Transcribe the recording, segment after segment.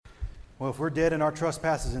Well, if we're dead in our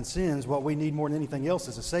trespasses and sins, what we need more than anything else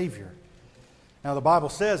is a Savior. Now, the Bible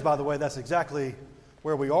says, by the way, that's exactly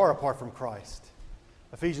where we are apart from Christ.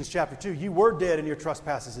 Ephesians chapter 2, you were dead in your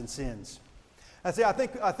trespasses and sins. I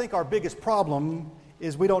think our biggest problem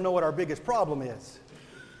is we don't know what our biggest problem is.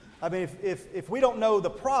 I mean, if we don't know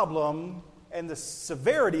the problem and the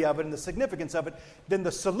severity of it and the significance of it, then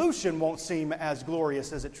the solution won't seem as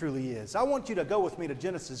glorious as it truly is. I want you to go with me to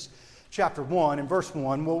Genesis chapter 1 and verse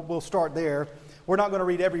 1. We'll start there. We're not going to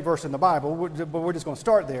read every verse in the Bible, but we're just going to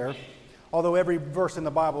start there. Although every verse in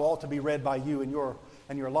the Bible ought to be read by you in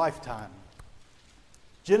your lifetime.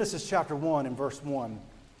 Genesis chapter 1 and verse 1.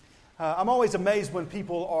 I'm always amazed when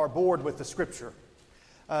people are bored with the Scripture.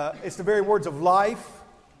 It's the very words of life.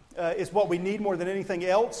 It's what we need more than anything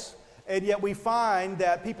else. And yet we find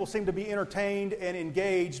that people seem to be entertained and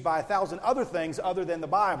engaged by 1,000 other things other than the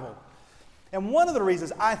Bible. And one of the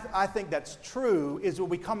reasons I think that's true is that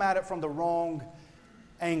we come at it from the wrong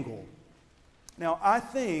angle. Now, I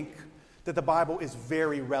think that the Bible is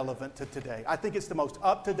very relevant to today. I think it's the most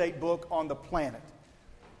up-to-date book on the planet.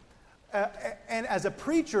 And as a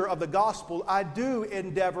preacher of the gospel, I do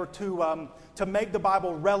endeavor to make the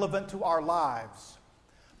Bible relevant to our lives.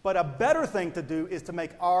 But a better thing to do is to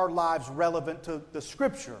make our lives relevant to the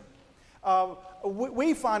Scripture.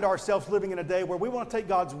 We find ourselves living in a day where we want to take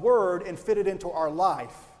God's Word and fit it into our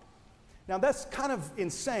life. Now that's kind of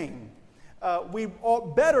insane. We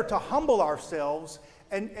ought better to humble ourselves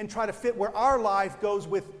and try to fit where our life goes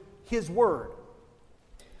with His Word.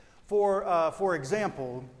 For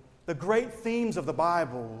example, the great themes of the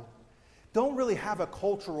Bible don't really have a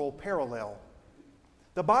cultural parallel.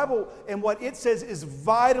 The Bible and what it says is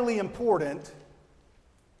vitally important.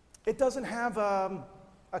 It doesn't have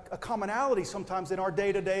a commonality sometimes in our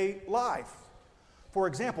day-to-day life. For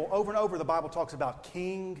example, over and over the Bible talks about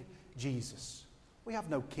King Jesus. We have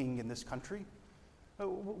no king in this country.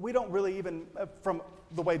 We don't really even, from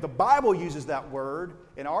the way the Bible uses that word,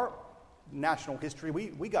 in our national history,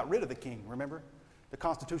 we got rid of the king, remember? The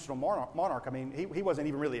constitutional monarch. I mean, he wasn't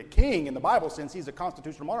even really a king in the Bible sense. He's a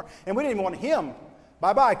constitutional monarch. And we didn't even want him.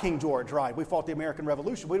 Bye-bye, King George, right? We fought the American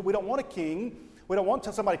Revolution. We don't want a king. We don't want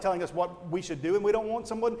somebody telling us what we should do. And we don't want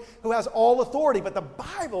someone who has all authority. But the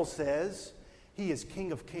Bible says He is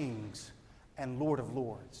King of kings and Lord of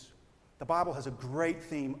lords. The Bible has a great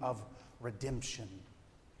theme of redemption.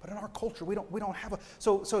 But in our culture, we don't have a...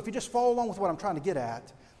 So if you just follow along with what I'm trying to get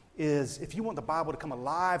at, is if you want the Bible to come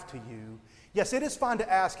alive to you, yes, it is fine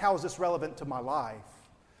to ask, how is this relevant to my life?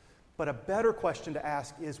 But a better question to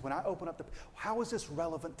ask is, when I open up how is this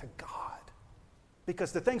relevant to God?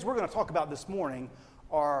 Because the things we're going to talk about this morning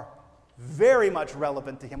are very much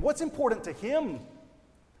relevant to Him. What's important to Him?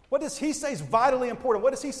 What does He say is vitally important?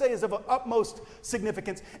 What does He say is of utmost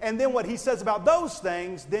significance? And then what He says about those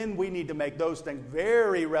things, then we need to make those things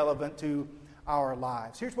very relevant to our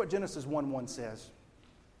lives. Here's what Genesis 1:1 says.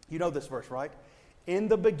 You know this verse, right? In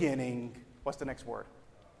the beginning, what's the next word?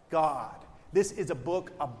 God. This is a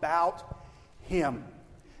book about Him.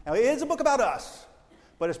 Now, it is a book about us,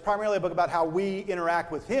 but it's primarily a book about how we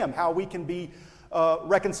interact with Him, how we can be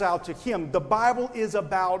reconciled to Him. The Bible is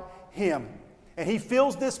about Him. And He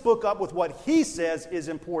fills this book up with what He says is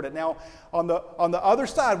important. Now, on the other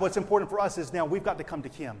side, what's important for us is now we've got to come to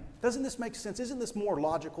Him. Doesn't this make sense? Isn't this more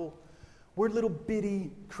logical? We're little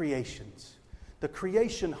bitty creations. The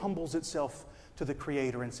creation humbles itself to the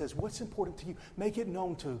Creator and says, what's important to you? Make it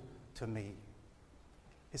known to me.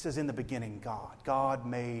 It says, in the beginning, God. God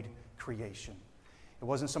made creation. It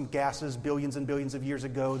wasn't some gases billions and billions of years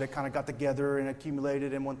ago that kind of got together and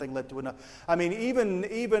accumulated and one thing led to another. I mean, even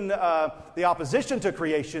the opposition to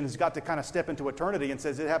creation has got to kind of step into eternity and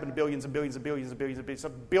says it happened billions and billions and billions and billions and billions,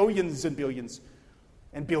 billions and billions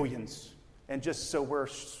and billions. And just so we're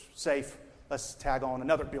safe, let's tag on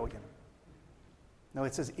another billion. No,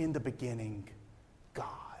 it says, in the beginning, God.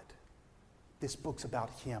 This book's about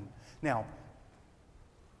Him. Now,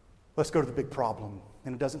 let's go to the big problem.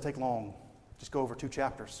 And it doesn't take long. Just go over 2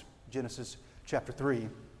 chapters. Genesis chapter 3.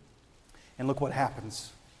 And look what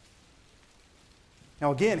happens.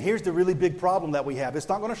 Now again, here's the really big problem that we have. It's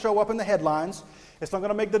not going to show up in the headlines. It's not going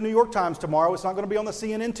to make the New York Times tomorrow. It's not going to be on the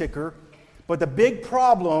CNN ticker. But the big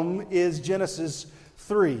problem is Genesis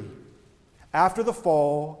 3. After the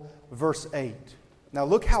fall, verse 8. Now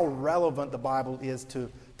look how relevant the Bible is to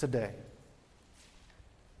today.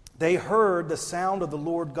 They heard the sound of the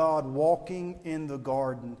Lord God walking in the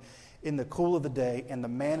garden in the cool of the day, and the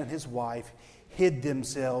man and his wife hid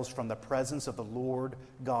themselves from the presence of the Lord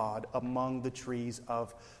God among the trees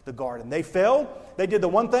of the garden. They fell. They did the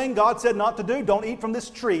one thing God said not to do. Don't eat from this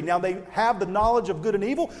tree. Now they have the knowledge of good and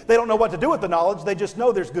evil. They don't know what to do with the knowledge. They just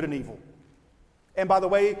know there's good and evil. And by the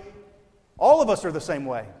way, all of us are the same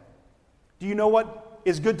way. Do you know what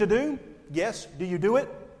is good to do? Yes. Do you do it?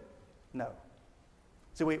 No.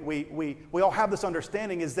 See, we all have this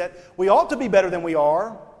understanding is that we ought to be better than we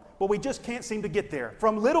are, but we just can't seem to get there.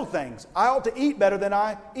 From little things, I ought to eat better than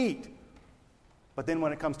I eat. But then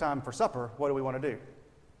when it comes time for supper, what do we want to do?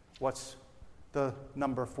 What's the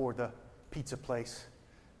number for the pizza place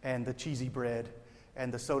and the cheesy bread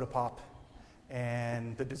and the soda pop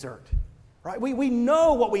and the dessert? Right? We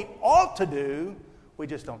know what we ought to do, we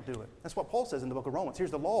just don't do it. That's what Paul says in the book of Romans.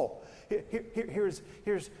 Here's the law. Here's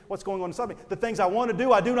what's going on inside me. The things I want to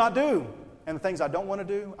do, I do not do. And the things I don't want to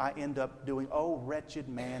do, I end up doing. Oh, wretched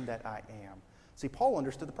man that I am. See, Paul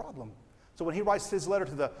understood the problem. So when he writes his letter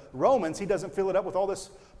to the Romans, he doesn't fill it up with all this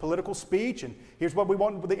political speech and here's what we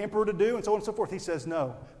want the emperor to do and so on and so forth. He says,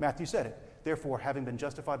 no, Matthew said it. Therefore, having been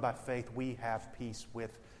justified by faith, we have peace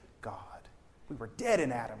with God. We were dead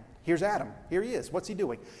in Adam. Here's Adam. Here he is. What's he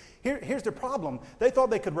doing? Here's the problem. They thought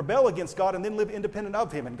they could rebel against God and then live independent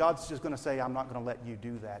of him. And God's just going to say, I'm not going to let you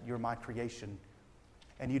do that. You're my creation.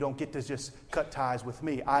 And you don't get to just cut ties with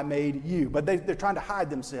me. I made you. But they're trying to hide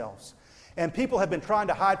themselves. And people have been trying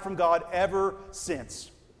to hide from God ever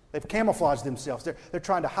since. They've camouflaged themselves. They're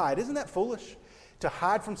trying to hide. Isn't that foolish? To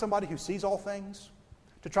hide from somebody who sees all things?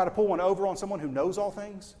 To try to pull one over on someone who knows all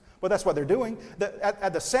things? Well, that's what they're doing.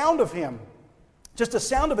 At the sound of him, just the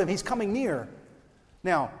sound of him, he's coming near.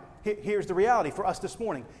 Now, here's the reality for us this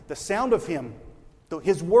morning. The sound of him,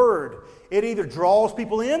 his word, it either draws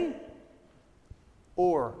people in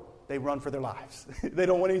or they run for their lives. They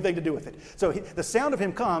don't want anything to do with it. So the sound of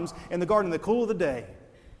him comes in the garden in the cool of the day.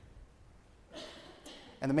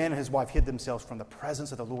 And the man and his wife hid themselves from the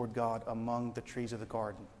presence of the Lord God among the trees of the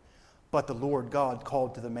garden. But the Lord God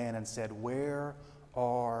called to the man and said, where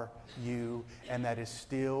are you? And that is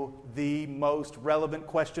still the most relevant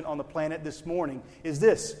question on the planet this morning, is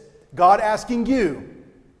this. God asking you.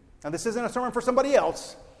 Now this isn't a sermon for somebody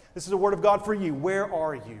else. This is a word of God for you. Where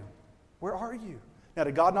are you? Where are you? Now,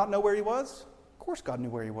 did God not know where he was? Of course God knew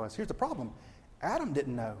where he was. Here's the problem. Adam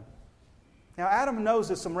didn't know. Now, Adam knows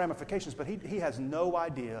there's some ramifications, but he has no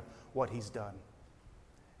idea what he's done.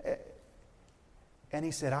 And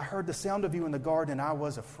he said, I heard the sound of you in the garden and I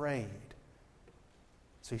was afraid.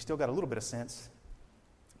 So he still got a little bit of sense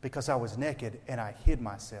because I was naked and I hid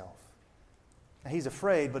myself. Now, he's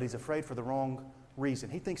afraid, but he's afraid for the wrong reason.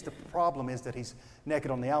 He thinks the problem is that he's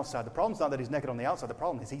naked on the outside. The problem's not that he's naked on the outside. The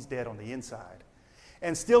problem is he's dead on the inside.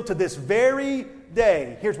 And still to this very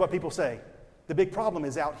day, here's what people say. The big problem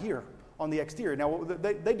is out here on the exterior. Now,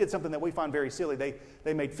 they did something that we find very silly.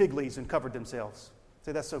 They made fig leaves and covered themselves.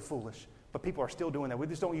 Say, that's so foolish. But people are still doing that. We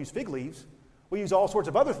just don't use fig leaves. We use all sorts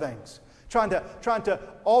of other things. Trying to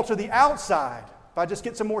alter the outside. If I just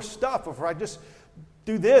get some more stuff, or if I just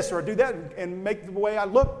do this or do that and make the way I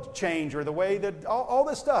look change, or the way that all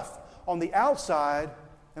this stuff on the outside.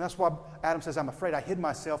 And that's why Adam says, I'm afraid I hid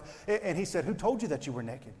myself. And he said, who told you that you were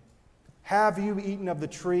naked? Have you eaten of the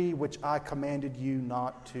tree which I commanded you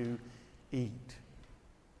not to eat?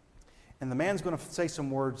 And the man's going to say some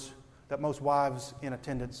words that most wives in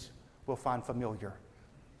attendance will find familiar.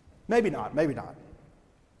 Maybe not, maybe not.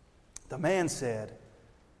 The man said,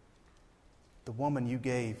 the woman you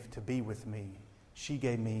gave to be with me, she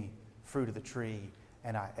gave me fruit of the tree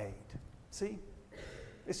and I ate. See?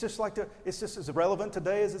 It's just as relevant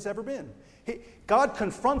today as it's ever been. God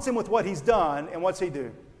confronts him with what he's done, and what's he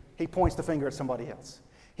do? He points the finger at somebody else.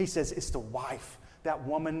 He says, it's the wife, that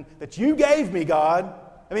woman that you gave me, God.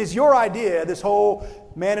 I mean, it's your idea, this whole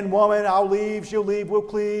man and woman, I'll leave, she'll leave, we'll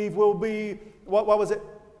cleave, we'll be, what was it?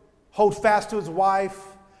 Hold fast to his wife,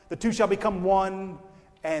 the two shall become one.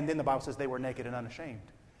 And then the Bible says they were naked and unashamed.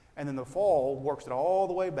 And then the fall works it all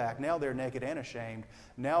the way back. Now they're naked and ashamed.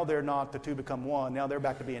 Now they're not the two become one. Now they're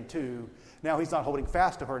back to being two. Now he's not holding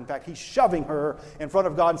fast to her. In fact, he's shoving her in front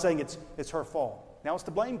of God and saying it's her fault. Now it's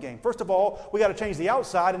the blame game. First of all, we got to change the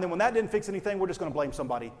outside. And then when that didn't fix anything, we're just going to blame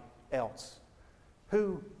somebody else.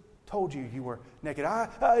 Who told you you were naked?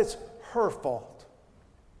 It's her fault.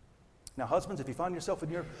 Now, husbands, if you find yourself in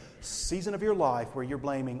your season of your life where you're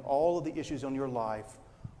blaming all of the issues on your life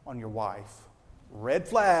on your wife, red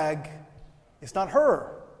flag, it's not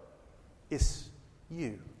her, it's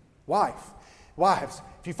you. Wives,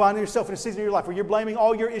 if you find yourself in a season of your life where you're blaming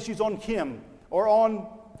all your issues on him or on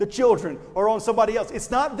the children or on somebody else,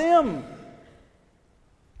 it's not them.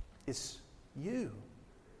 It's you.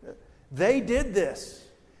 They did this.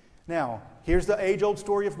 Now, here's the age-old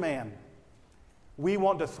story of man. We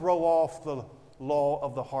want to throw off the law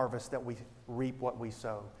of the harvest that we reap what we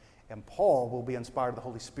sow. And Paul will be inspired of the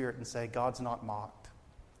Holy Spirit and say, God's not mocked.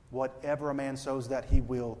 Whatever a man sows, that he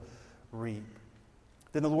will reap.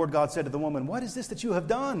 Then the Lord God said to the woman, "What is this that you have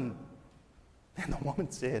done?" And the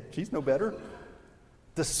woman said, she's no better,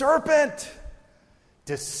 "The serpent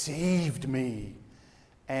deceived me,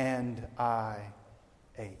 and I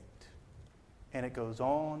ate." And it goes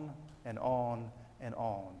on and on and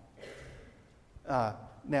on.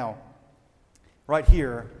 Now, right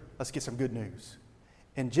here, let's get some good news.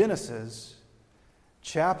 In Genesis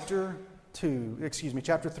chapter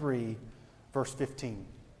 3, verse 15.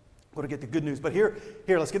 I'm going to get the good news. But here,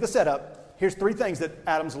 let's get the setup. Here's three things that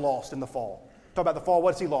Adam's lost in the fall. Talk about the fall.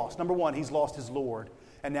 What's he lost? Number one, he's lost his Lord,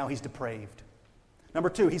 and now he's depraved. Number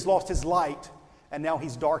two, he's lost his light, and now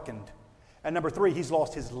he's darkened. And number three, he's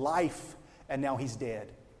lost his life, and now he's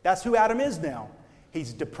dead. That's who Adam is now.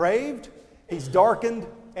 He's depraved, he's darkened,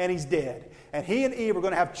 and he's dead. And he and Eve are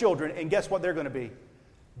going to have children, and guess what they're going to be?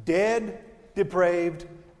 Dead, depraved,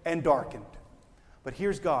 and darkened. But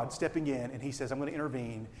here's God stepping in, and he says, "I'm going to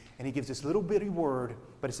intervene." And he gives this little bitty word,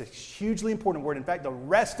 but it's a hugely important word. In fact, the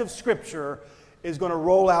rest of Scripture is going to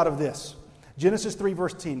roll out of this. Genesis 3,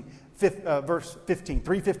 verse 15,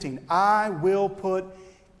 3:15. "I will put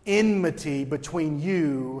enmity between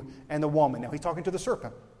you and the woman." Now, he's talking to the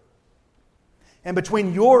serpent. "And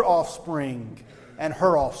between your offspring and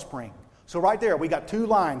her offspring." So right there, we got two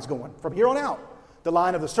lines going from here on out. The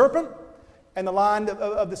line of the serpent and the line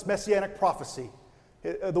of this messianic prophecy,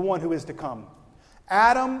 the one who is to come.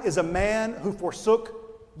 Adam is a man who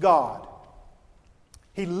forsook God.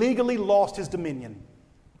 He legally lost his dominion.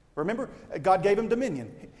 Remember, God gave him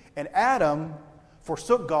dominion. And Adam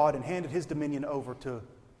forsook God and handed his dominion over to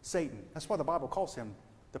Satan. That's why the Bible calls him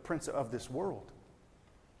the prince of this world.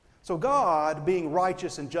 So God, being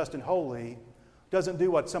righteous and just and holy, doesn't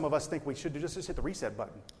do what some of us think we should do. Just hit the reset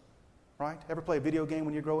button. Right? Ever play a video game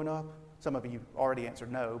when you're growing up? Some of you already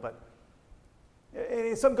answered no, but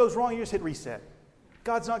if something goes wrong, you just hit reset.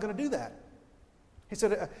 God's not going to do that. He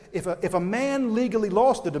said, if a man legally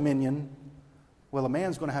lost the dominion, well, a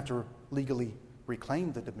man's going to have to legally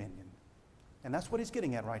reclaim the dominion. And that's what he's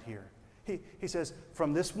getting at right here. He says,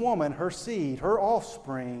 from this woman, her seed, her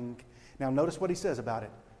offspring. Now notice what he says about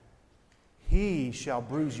it. "He shall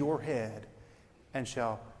bruise your head, and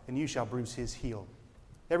you shall bruise his heel."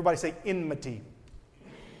 Everybody say enmity.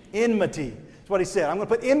 Enmity. That's what he said. I'm going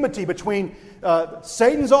to put enmity between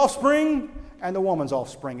Satan's offspring and the woman's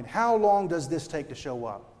offspring. And how long does this take to show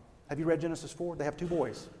up? Have you read Genesis 4? They have two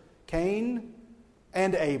boys, Cain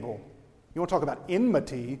and Abel. You want to talk about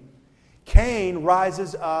enmity? Cain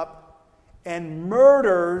rises up and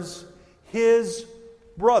murders his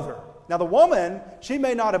brother. Now the woman, she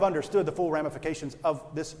may not have understood the full ramifications of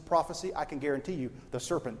this prophecy. I can guarantee you the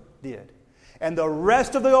serpent did. And the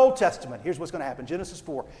rest of the Old Testament, here's what's going to happen. Genesis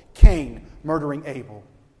 4, Cain murdering Abel.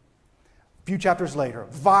 A few chapters later,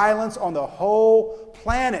 violence on the whole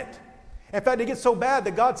planet. In fact, it gets so bad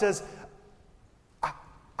that God says,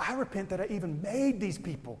 I repent that I even made these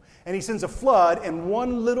people. And he sends a flood, and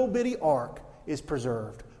one little bitty ark is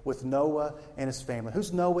preserved with Noah and his family.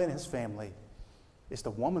 Who's Noah and his family? It's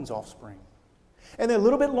the woman's offspring. And then a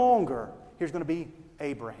little bit longer, here's going to be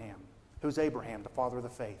Abraham. Who's Abraham? The father of the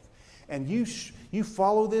faith. And you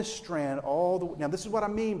follow this strand all the way. Now, this is what I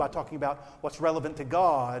mean by talking about what's relevant to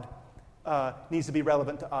God needs to be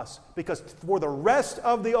relevant to us. Because for the rest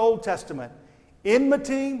of the Old Testament,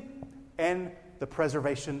 enmity and the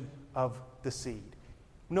preservation of the seed.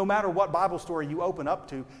 No matter what Bible story you open up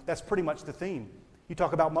to, that's pretty much the theme. You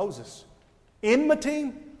talk about Moses.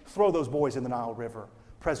 Enmity, throw those boys in the Nile River.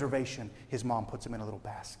 Preservation, his mom puts him in a little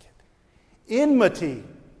basket. Enmity,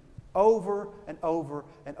 over and over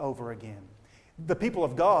and over again. The people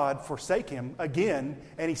of God forsake him again,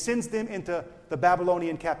 and he sends them into the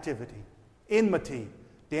Babylonian captivity. Enmity.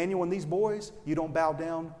 Daniel and these boys, you don't bow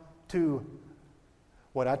down to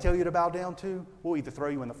what I tell you to bow down to, we'll either throw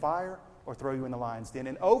you in the fire or throw you in the lion's den.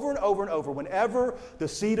 And over, whenever the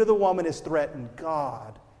seed of the woman is threatened,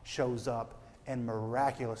 God shows up and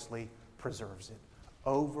miraculously preserves it.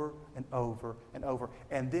 Over and over and over.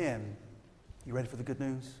 And then, you ready for the good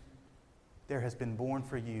news? There has been born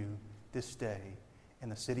for you this day in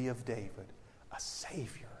the city of David a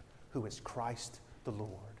Savior who is Christ the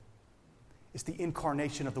Lord. It's the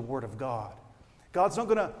incarnation of the Word of God. God's not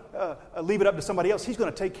going to leave it up to somebody else. He's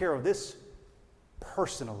going to take care of this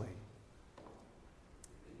personally.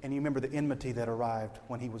 And you remember the enmity that arrived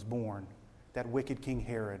when he was born. That wicked King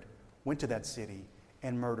Herod went to that city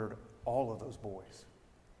and murdered all of those boys,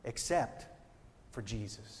 except for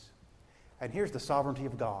Jesus. And here's the sovereignty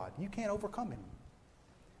of God. You can't overcome him.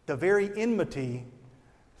 The very enmity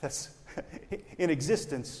that's in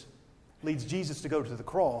existence leads Jesus to go to the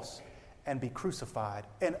cross and be crucified.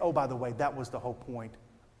 And oh, by the way, that was the whole point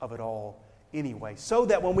of it all anyway. So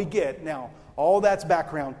that when we get, now, all that's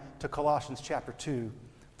background to Colossians chapter 2,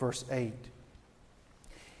 verse 8.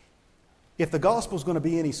 If the gospel is going to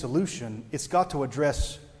be any solution, it's got to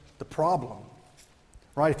address the problem.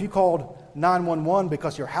 Right? If you called 911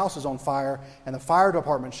 because your house is on fire and the fire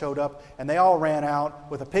department showed up and they all ran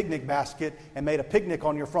out with a picnic basket and made a picnic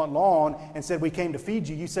on your front lawn and said, "We came to feed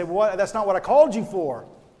you," you say, "Well, that's not what I called you for."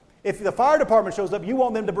 If the fire department shows up, you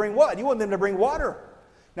want them to bring what? You want them to bring water.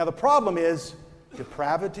 Now the problem is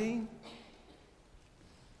depravity,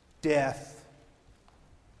 death,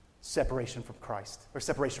 separation from Christ, or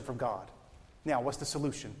separation from God. Now, what's the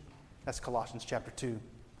solution? That's Colossians chapter 2,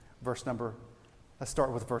 let's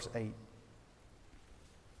start with verse 8.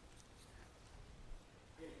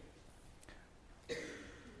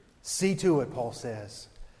 See to it, Paul says,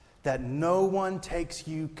 that no one takes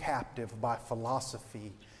you captive by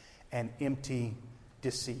philosophy and empty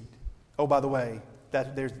deceit. Oh, by the way,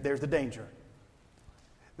 there's the danger.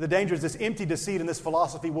 The danger is this empty deceit and this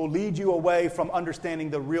philosophy will lead you away from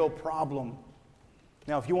understanding the real problem.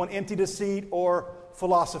 Now, if you want empty deceit or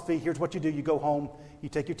philosophy, here's what you do. You go home, you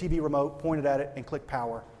take your TV remote, point it at it, and click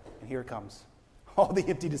power. And here it comes. All the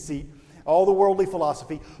empty deceit, all the worldly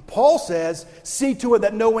philosophy. Paul says, see to it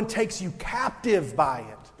that no one takes you captive by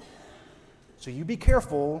it. So you be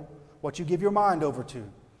careful what you give your mind over to.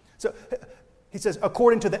 So he says,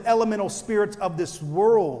 according to the elemental spirits of this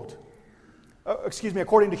world,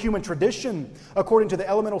 according to human tradition, according to the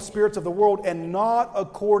elemental spirits of the world, and not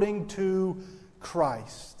according to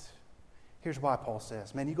Christ. Here's why Paul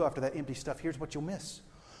says, man, you go after that empty stuff, here's what you'll miss.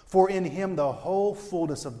 For in him the whole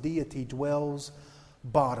fullness of deity dwells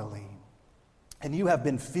bodily. And you have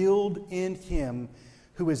been filled in him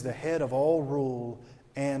who is the head of all rule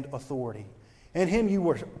and authority. In him you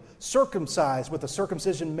were circumcised with a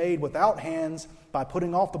circumcision made without hands by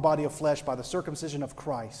putting off the body of flesh by the circumcision of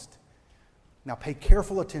Christ. Now pay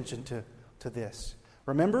careful attention to this.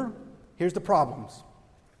 Remember, here's the problems.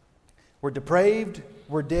 We're depraved,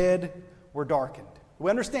 we're dead, we're darkened.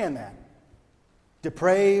 We understand that.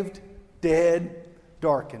 Depraved, dead,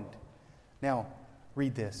 darkened. Now,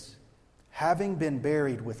 read this. Having been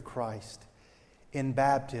buried with Christ in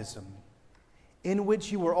baptism, in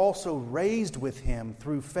which you were also raised with him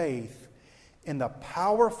through faith in the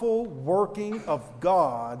powerful working of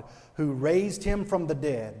God who raised him from the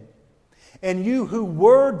dead. And you who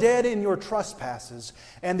were dead in your trespasses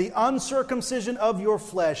and the uncircumcision of your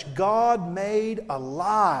flesh, God made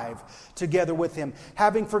alive together with him,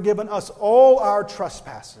 having forgiven us all our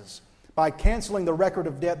trespasses by canceling the record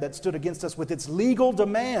of debt that stood against us with its legal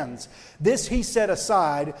demands. This he set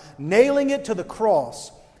aside, nailing it to the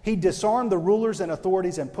cross. He disarmed the rulers and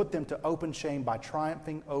authorities and put them to open shame by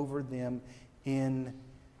triumphing over them in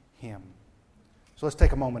him. So let's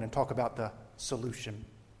take a moment and talk about the solution.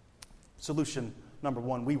 Solution number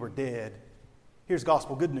one, we were dead. Here's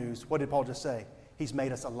gospel good news. What did Paul just say? He's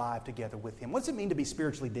made us alive together with him. What does it mean to be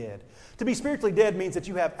spiritually dead? To be spiritually dead means that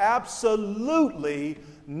you have absolutely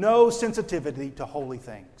no sensitivity to holy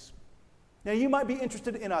things. Now, you might be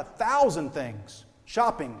interested in 1,000 things.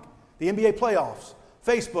 Shopping, the NBA playoffs,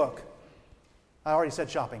 Facebook. I already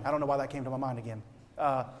said shopping. I don't know why that came to my mind again.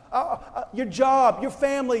 Your job, your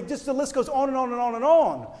family, just the list goes on and on and on and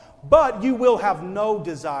on. But you will have no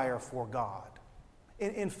desire for God.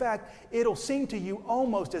 In fact, it'll seem to you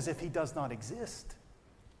almost as if he does not exist.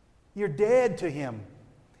 You're dead to him.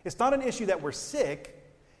 It's not an issue that we're sick.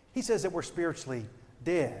 He says that we're spiritually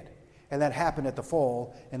dead. And that happened at the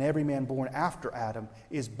fall, and every man born after Adam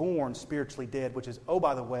is born spiritually dead, which is, oh,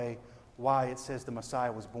 by the way, why it says the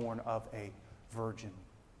Messiah was born of a virgin.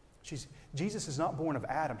 Jesus is not born of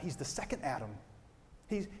Adam. He's the second Adam.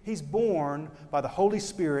 He's born by the Holy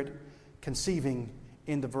Spirit conceiving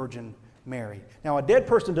in the Virgin Mary. Now, a dead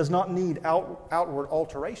person does not need outward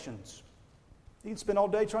alterations. You can spend all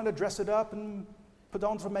day trying to dress it up and put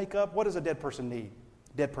on some makeup. What does a dead person need?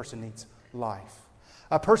 A dead person needs life.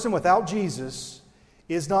 A person without Jesus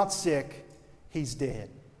is not sick, he's dead.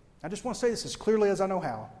 I just want to say this as clearly as I know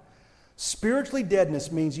how. Spiritually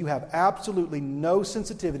deadness means you have absolutely no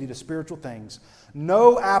sensitivity to spiritual things,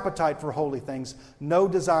 no appetite for holy things, no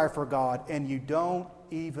desire for God, and you don't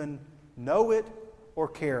even know it or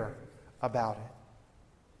care about it.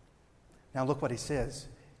 Now look what he says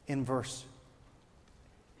in verse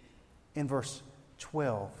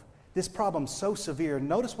 12. This problem's so severe,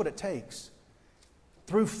 notice what it takes.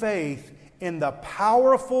 Through faith in the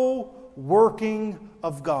powerful working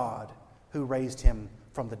of God who raised him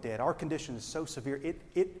from the dead. Our condition is so severe,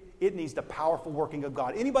 It needs the powerful working of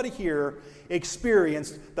God. Anybody here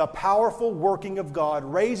experienced the powerful working of God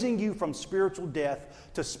raising you from spiritual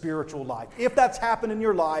death to spiritual life? If that's happened in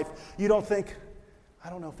your life, you don't think,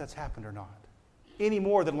 I don't know if that's happened or not. Any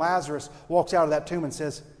more than Lazarus walks out of that tomb and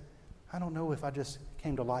says, I don't know if I just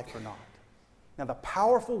came to life or not. Now, the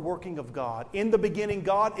powerful working of God, in the beginning,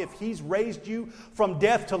 God, if He's raised you from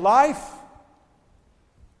death to life,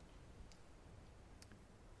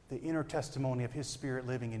 the inner testimony of His Spirit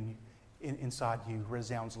living inside you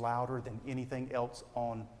resounds louder than anything else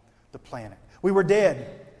on the planet. We were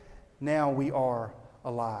dead. Now we are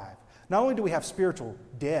alive. Not only do we have spiritual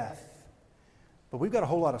death, but we've got a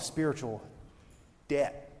whole lot of spiritual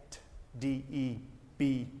debt.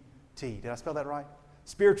 D-E-B-T. Did I spell that right?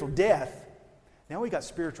 Spiritual death. Now we got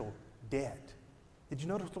spiritual debt. Did you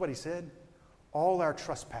notice what he said? All our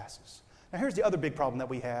trespasses. Now here's the other big problem that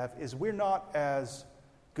we have is we're not as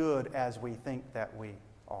good as we think that we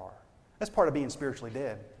are. That's part of being spiritually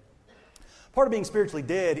dead. Part of being spiritually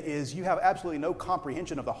dead is you have absolutely no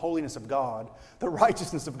comprehension of the holiness of God, the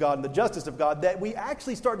righteousness of God, and the justice of God, that we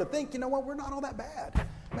actually start to think, you know what, we're not all that bad.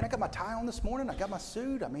 I mean, I got my tie on this morning. I got my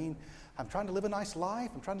suit. I mean, I'm trying to live a nice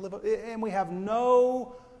life. And we have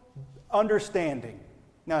no understanding.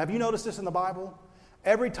 Now, have you noticed this in the Bible?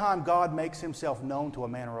 Every time God makes Himself known to a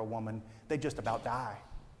man or a woman, they just about die.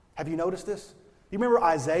 Have you noticed this? You remember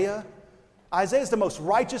Isaiah? Isaiah is the most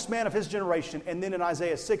righteous man of his generation. And then in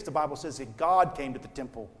Isaiah 6, the Bible says that God came to the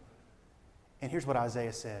temple. And here's what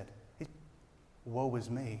Isaiah said. Woe is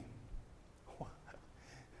me.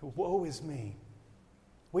 Woe is me.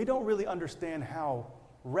 We don't really understand how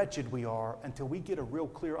wretched we are until we get a real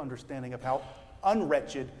clear understanding of how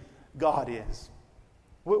unwretched God is.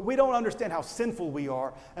 We don't understand how sinful we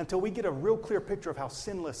are until we get a real clear picture of how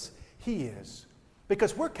sinless He is.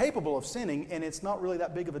 Because we're capable of sinning, and it's not really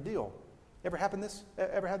that big of a deal. Ever had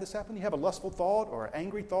this happen? You have a lustful thought or an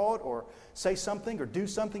angry thought or say something or do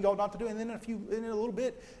something you ought not to do, and then in a little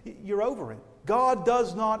bit, you're over it. God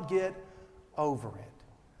does not get over it.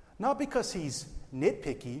 Not because He's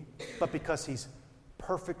nitpicky, but because He's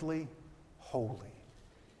perfectly holy.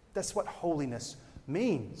 That's what holiness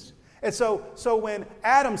means. And so when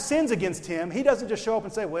Adam sins against Him, he doesn't just show up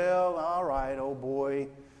and say, well, all right, oh boy,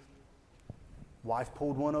 wife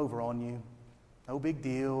pulled one over on you. No big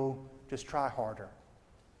deal. Just try harder.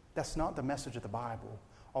 That's not the message of the Bible,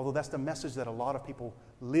 although that's the message that a lot of people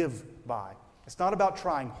live by. It's not about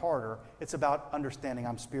trying harder. It's about understanding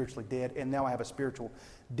I'm spiritually dead, and now I have a spiritual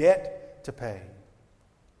debt to pay.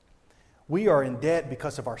 We are in debt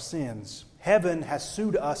because of our sins. Heaven has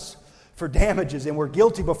sued us for damages, and we're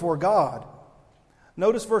guilty before God.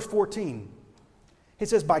 Notice verse 14. He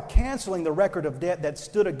says, by canceling the record of debt that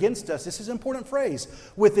stood against us, this is an important phrase,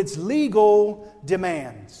 with its legal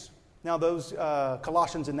demands. Now, those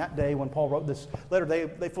Colossians in that day, when Paul wrote this letter,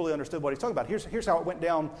 they fully understood what he's talking about. Here's how it went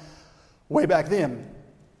down way back then.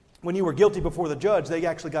 When you were guilty before the judge, they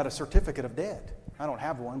actually got a certificate of debt. I don't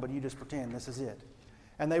have one, but you just pretend this is it.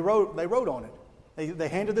 And they wrote on it. They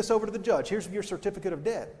handed this over to the judge. Here's your certificate of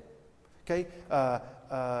debt. Okay?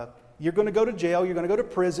 You're going to go to jail. You're going to go to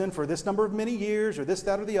prison for this number of many years or this,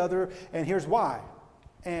 that, or the other. And here's why.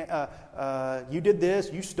 And you did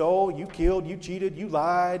this, you stole, you killed, you cheated, you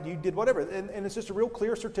lied, you did whatever. And it's just a real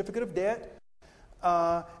clear certificate of debt.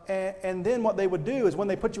 And then what they would do is when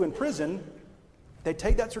they put you in prison, they'd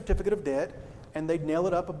take that certificate of debt and they'd nail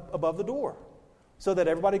it up above the door. So that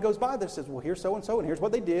everybody goes by there and says, well, here's so-and-so, and here's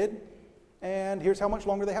what they did, and here's how much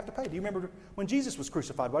longer they have to pay. Do you remember when Jesus was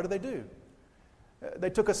crucified? What did they do?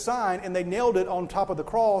 They took a sign and they nailed it on top of the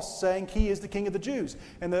cross saying, He is the King of the Jews.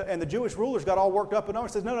 And the Jewish rulers got all worked up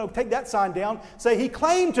and said, no, take that sign down. Say, He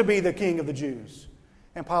claimed to be the King of the Jews.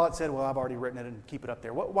 And Pilate said, well, I've already written it and keep it up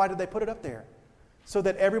there. Why did they put it up there? So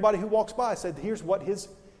that everybody who walks by said, here's what his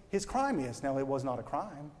crime is. Now, it was not a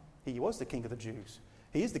crime. He was the King of the Jews.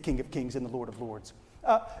 He is the King of Kings and the Lord of Lords.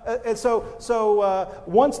 And so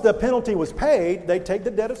once the penalty was paid, they'd take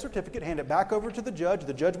the debt of certificate, hand it back over to the judge.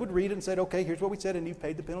 The judge would read it and say, okay, here's what we said, and you've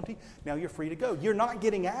paid the penalty. Now you're free to go. You're not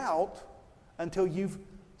getting out until you've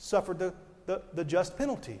suffered the just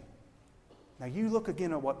penalty. Now you look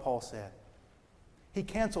again at what Paul said. He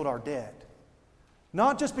canceled our debt.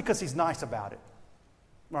 Not just because he's nice about it,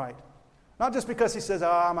 right? Not just because he says,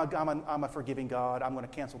 I'm a forgiving God, I'm going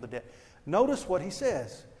to cancel the debt. Notice what he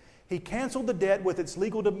says. He canceled the debt with its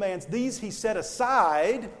legal demands. These he set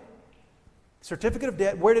aside. Certificate of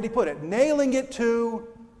debt, where did he put it? Nailing it to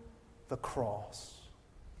the cross.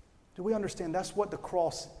 Do we understand? That's what the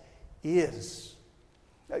cross is.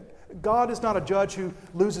 God is not a judge who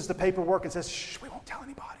loses the paperwork and says, shh, we won't tell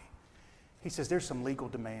anybody. He says there's some legal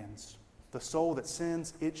demands. The soul that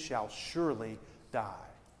sins, it shall surely die.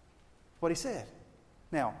 What he said.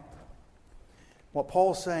 Now, what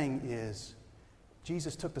Paul's saying is,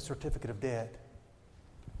 Jesus took the certificate of debt,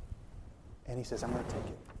 and he says, I'm going to take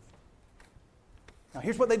it. Now,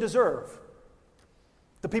 here's what they deserve.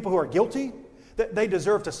 The people who are guilty, they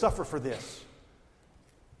deserve to suffer for this.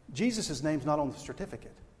 Jesus' name's not on the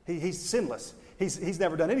certificate. He's sinless. He's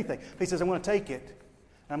never done anything. He says, I'm going to take it,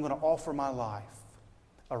 and I'm going to offer my life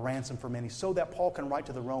a ransom for many, so that Paul can write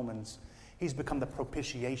to the Romans, he's become the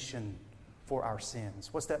propitiation for our sins.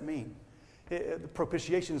 What's that mean?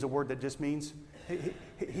 Propitiation is a word that just means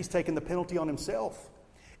he's taken the penalty on himself.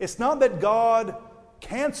 It's not that God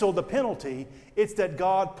canceled the penalty, it's that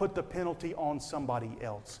God put the penalty on somebody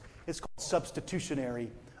else. It's called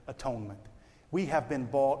substitutionary atonement. We have been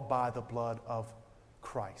bought by the blood of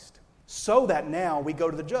Christ, so that now we go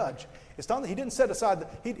to the judge. It's not that he didn't set aside,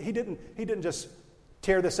 he didn't just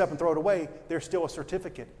tear this up and throw it away. There's still a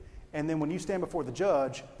certificate. And then when you stand before the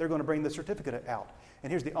judge, they're going to bring the certificate out. And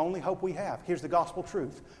here's the only hope we have. Here's the gospel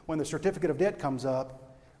truth. When the certificate of debt comes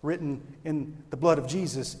up, written in the blood of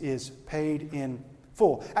Jesus is paid in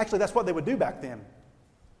full. Actually, that's what they would do back then.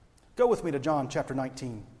 Go with me to John chapter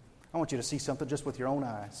 19. I want you to see something just with your own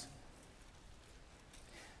eyes.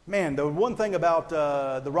 Man, the one thing about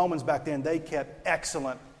the Romans back then, they kept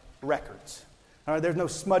excellent records. All right, there's no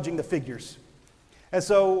smudging the figures. And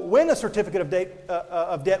so when a certificate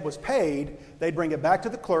of debt was paid, they'd bring it back to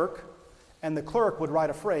the clerk, and the clerk would write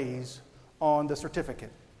a phrase on the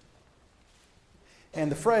certificate. And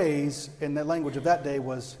the phrase in the language of that day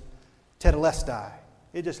was tetelestai.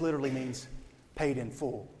 It just literally means paid in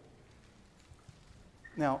full.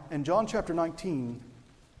 Now, in John chapter 19,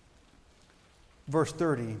 verse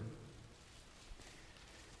 30,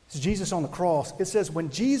 it's Jesus on the cross. It says, when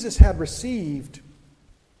Jesus had received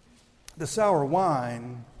the sour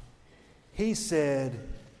wine, he said,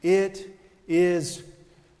 it is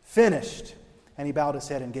finished. And he bowed his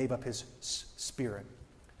head and gave up his spirit.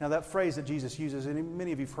 Now that phrase that Jesus uses, and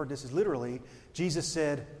many of you have heard this, is literally, Jesus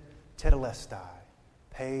said, tetelestai,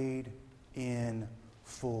 paid in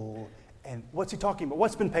full. And what's he talking about?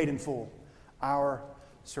 What's been paid in full? Our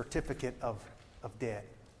certificate of debt.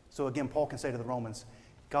 So again, Paul can say to the Romans,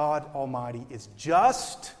 God Almighty is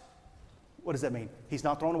just. What does that mean? He's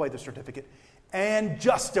not throwing away the certificate. And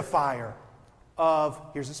justifier of,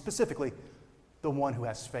 here's it specifically, the one who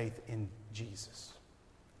has faith in Jesus.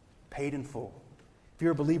 Paid in full. If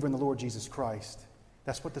you're a believer in the Lord Jesus Christ,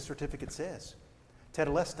 that's what the certificate says.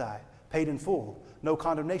 Tetelestai, paid in full. No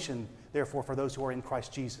condemnation, therefore, for those who are in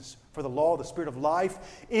Christ Jesus. For the law of the Spirit of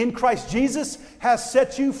life in Christ Jesus has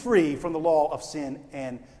set you free from the law of sin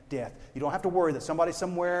and death. You don't have to worry that somebody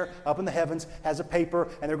somewhere up in the heavens has a paper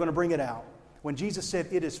and they're going to bring it out. When Jesus said,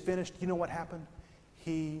 it is finished, you know what happened?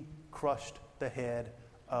 He crushed the head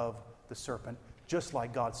of the serpent, just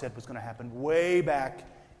like God said was going to happen way back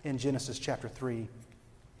in Genesis chapter 3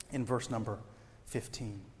 in verse number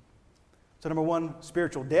 15. So number one,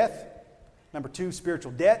 spiritual death. Number two,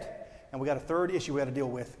 spiritual debt. And we got a third issue we got to deal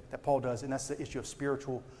with that Paul does, and that's the issue of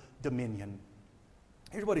spiritual dominion.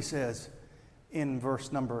 Here's what he says in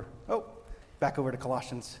verse number, back over to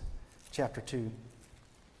Colossians chapter 2.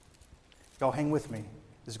 Y'all hang with me.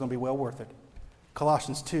 This is going to be well worth it.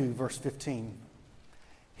 Colossians 2, verse 15.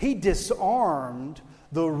 He disarmed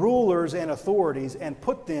the rulers and authorities and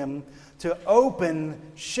put them to open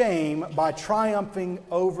shame by triumphing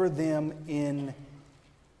over them in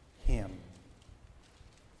Him.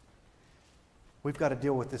 We've got to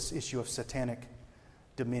deal with this issue of satanic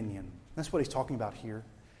dominion. That's what he's talking about here.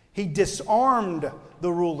 He disarmed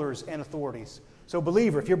the rulers and authorities. So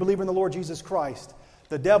believer, if you're a believer in the Lord Jesus Christ,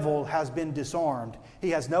 the devil has been disarmed. He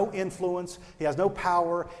has no influence. He has no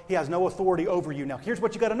power. He has no authority over you. Now, here's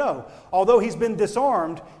what you got to know. Although he's been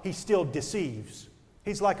disarmed, he still deceives.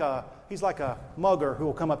 He's like a mugger who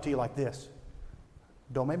will come up to you like this.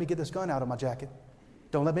 Don't make me get this gun out of my jacket.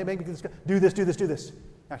 Don't let me make me get this gun. Do this, do this, do this.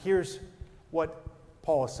 Now, here's what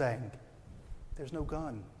Paul is saying. There's no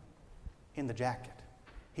gun in the jacket.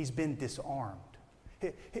 He's been disarmed.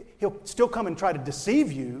 He'll still come and try to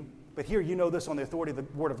deceive you, but here you know this on the authority of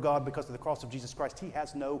the Word of God because of the cross of Jesus Christ. He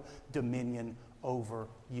has no dominion over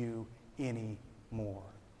you anymore.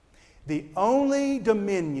 The only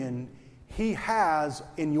dominion He has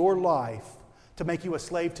in your life to make you a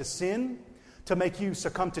slave to sin, to make you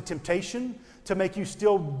succumb to temptation, to make you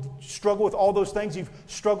still struggle with all those things you've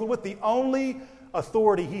struggled with, the only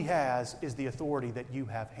authority He has is the authority that you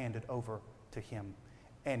have handed over to Him.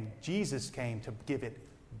 And Jesus came to give it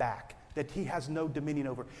back, that He has no dominion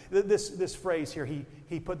over. This phrase here,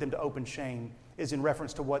 he put them to open shame, is in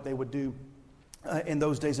reference to what they would do in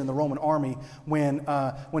those days in the Roman army when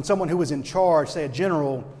someone who was in charge, say a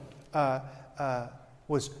general,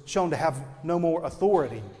 was shown to have no more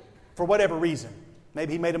authority for whatever reason.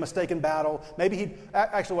 Maybe he made a mistake in battle. Maybe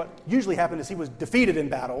actually what usually happened is he was defeated in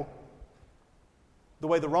battle. The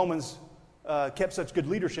way the Romans kept such good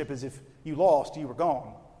leadership is if you lost, you were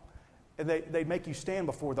gone. And they'd make you stand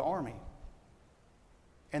before the army.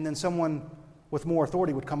 And then someone with more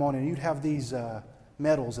authority would come on and you'd have these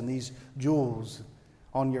medals and these jewels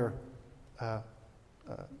on your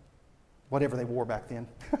whatever they wore back then.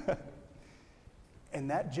 And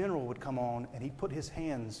that general would come on and he'd put his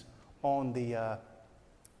hands on the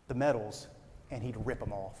medals and he'd rip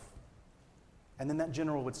them off. And then that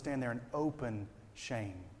general would stand there in open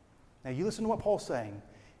shame. Now you listen to what Paul's saying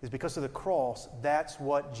is because of the cross, that's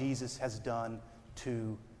what Jesus has done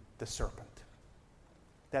to the serpent.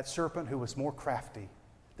 That serpent who was more crafty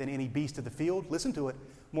than any beast of the field, listen to it,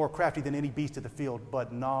 more crafty than any beast of the field,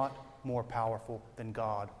 but not more powerful than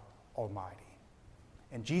God Almighty.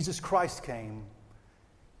 And Jesus Christ came,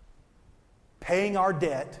 paying our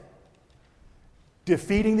debt,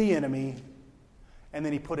 defeating the enemy, and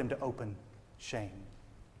then he put him to open shame.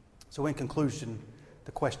 So in conclusion,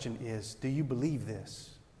 the question is, do you believe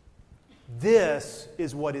this? This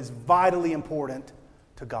is what is vitally important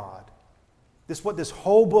to God. This is what this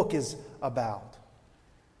whole book is about.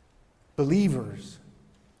 Believers,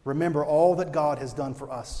 remember all that God has done for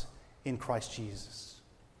us in Christ Jesus.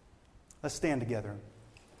 Let's stand together.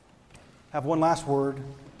 Have one last word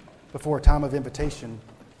before a time of invitation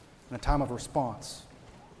and a time of response.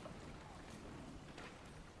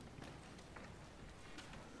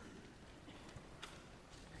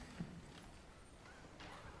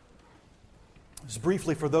 Just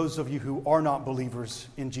briefly, for those of you who are not believers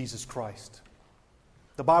in Jesus Christ,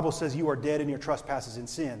 the Bible says you are dead in your trespasses and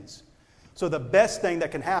sins. So the best thing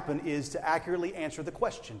that can happen is to accurately answer the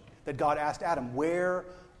question that God asked Adam, where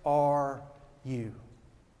are you?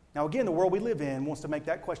 Now again, the world we live in wants to make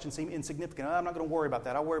that question seem insignificant. I'm not going to worry about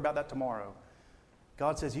that. I'll worry about that tomorrow.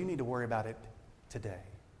 God says you need to worry about it today.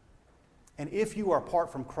 And if you are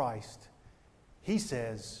apart from Christ, He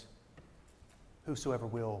says, whosoever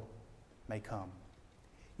will may come.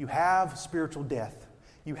 You have spiritual death.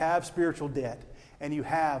 You have spiritual debt. And you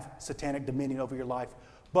have satanic dominion over your life.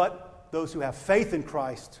 But those who have faith in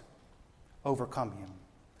Christ overcome him.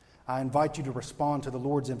 I invite you to respond to the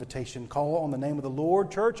Lord's invitation. Call on the name of the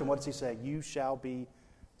Lord, church, and what does he say? You shall be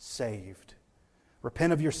saved.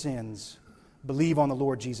 Repent of your sins. Believe on the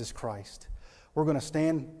Lord Jesus Christ. We're going to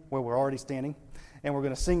stand where we're already standing, and we're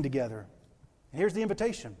going to sing together. And here's the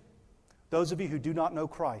invitation. Those of you who do not know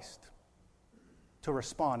Christ, to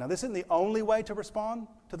respond. Now, this isn't the only way to respond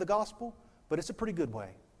to the gospel, but it's a pretty good way.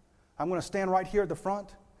 I'm going to stand right here at the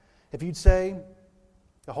front. If you'd say,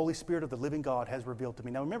 the Holy Spirit of the living God has revealed to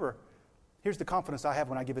me. Now remember, here's the confidence I have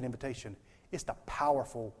when I give an invitation. It's the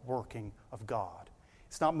powerful working of God.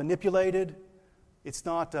 It's not manipulated. It's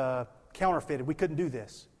not counterfeited. We couldn't do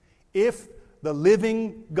this. If the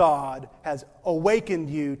living God has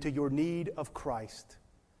awakened you to your need of Christ,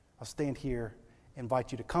 I'll stand here,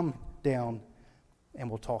 invite you to come down, and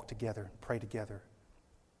we'll talk together, pray together.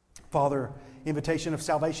 Father, invitation of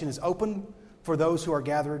salvation is open for those who are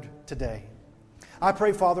gathered today. I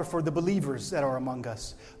pray, Father, for the believers that are among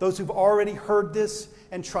us, those who've already heard this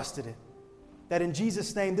and trusted it, that in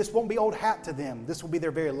Jesus' name, this won't be old hat to them. This will be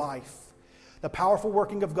their very life. The powerful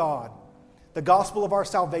working of God, the gospel of our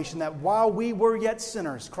salvation, that while we were yet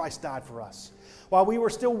sinners, Christ died for us. While we were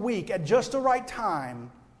still weak, at just the right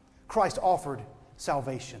time, Christ offered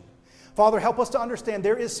salvation. Father, help us to understand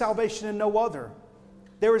there is salvation in no other.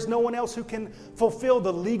 There is no one else who can fulfill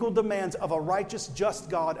the legal demands of a righteous, just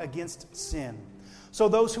God against sin. So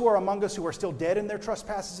those who are among us who are still dead in their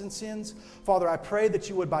trespasses and sins, Father, I pray that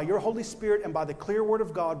you would, by your Holy Spirit and by the clear word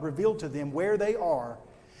of God, reveal to them where they are,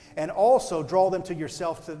 and also draw them to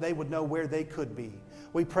yourself so that they would know where they could be.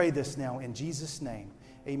 We pray this now in Jesus' name.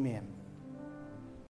 Amen.